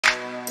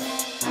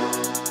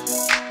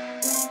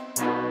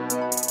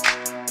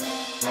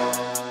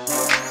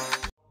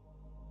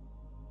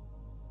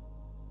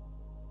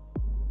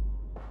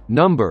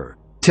Number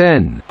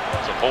 10.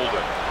 It's a holding.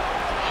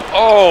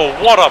 Oh,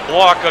 what a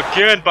block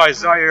again by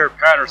Zaire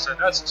Patterson.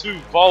 That's 2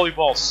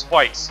 volleyball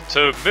spikes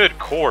to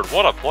mid-court.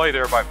 What a play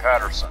there by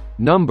Patterson.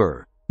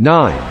 Number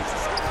 9.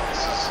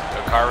 This is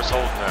Akira's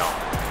holding now.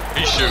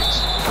 He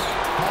shoots.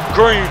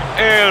 Green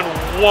and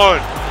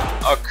 1.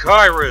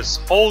 Akira's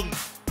holding.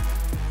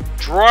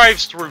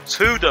 Drives through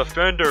 2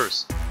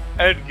 defenders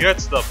and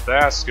gets the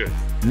basket.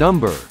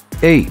 Number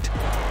 8.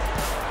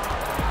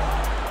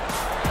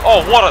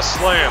 Oh, what a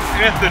slam.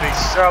 Anthony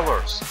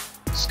Sellers.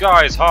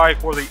 Skies high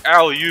for the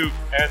alley-oop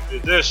and the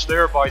dish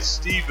there by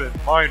Stephen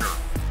Miner.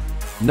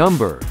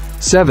 Number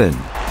 7.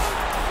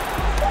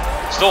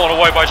 Stolen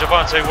away by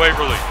Javante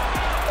Waverly.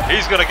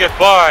 He's going to get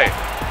by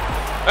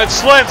and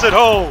slams it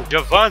home.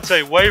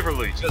 Javante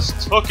Waverly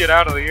just took it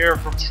out of the air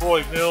from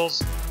Troy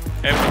Mills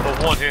and with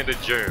a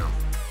one-handed jam.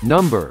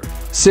 Number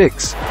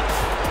 6.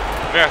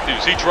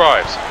 Matthews, he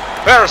drives.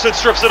 Patterson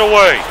strips it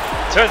away.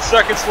 10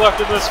 seconds left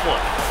in this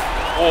one.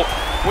 Will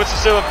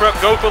Winston-Salem Prep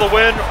go for the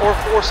win or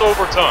force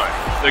overtime?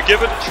 They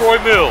give it to Troy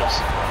Mills.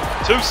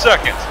 2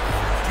 seconds.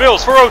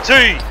 Mills for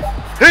OT.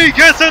 He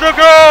gets it to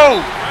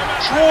go!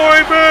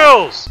 Troy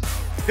Mills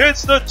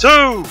hits the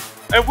 2.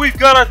 And we've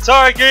got a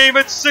tie game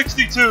at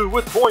 62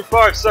 with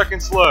 0.5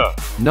 seconds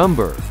left.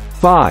 Number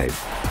 5.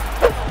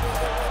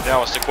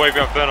 Now it's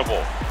Jaquavion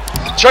Venable.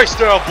 Chase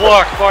down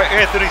block by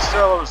Anthony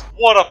Sellers.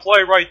 What a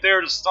play right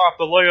there to stop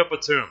the layup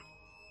attempt.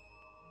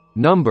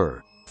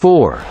 Number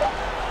 4.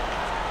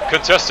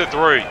 Contested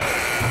 3.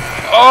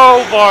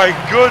 Oh my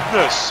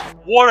goodness!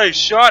 What a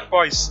shot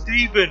by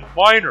Stephen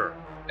Miner.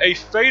 A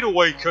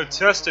fadeaway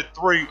contested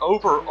 3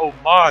 over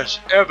Homage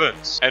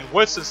Evans. And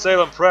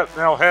Winston-Salem Prep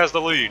now has the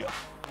lead.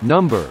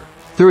 Number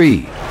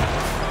 3.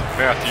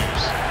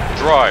 Matthews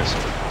drives.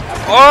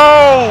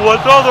 Oh,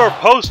 another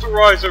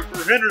posterizer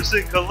for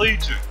Henderson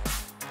Collegiate.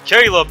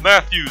 Caleb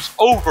Matthews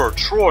over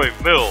Troy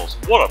Mills.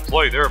 What a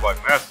play there by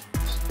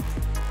Matthews.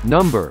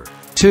 Number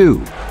 2.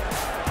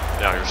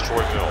 Now here's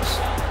Troy Mills.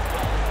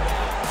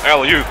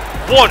 Alley-oop.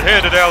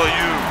 One-handed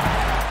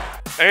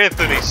alley-oop.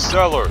 Anthony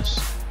Sellers.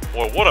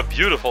 Boy, what a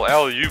beautiful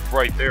alley-oop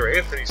right there.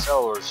 Anthony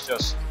Sellers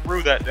just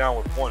threw that down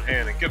with one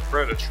hand, and give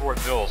credit to Troy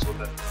Mills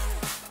with a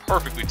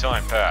perfectly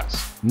timed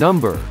pass.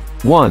 Number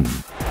 1.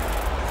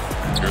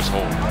 Here's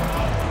Holmes.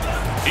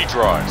 He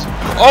drives.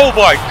 Oh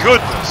my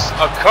goodness!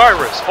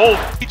 Akira's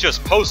holding. He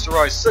just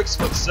posterized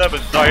 6'7"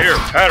 Zaire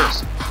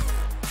Patterson.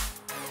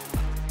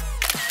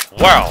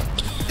 Wow.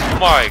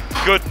 My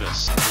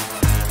goodness.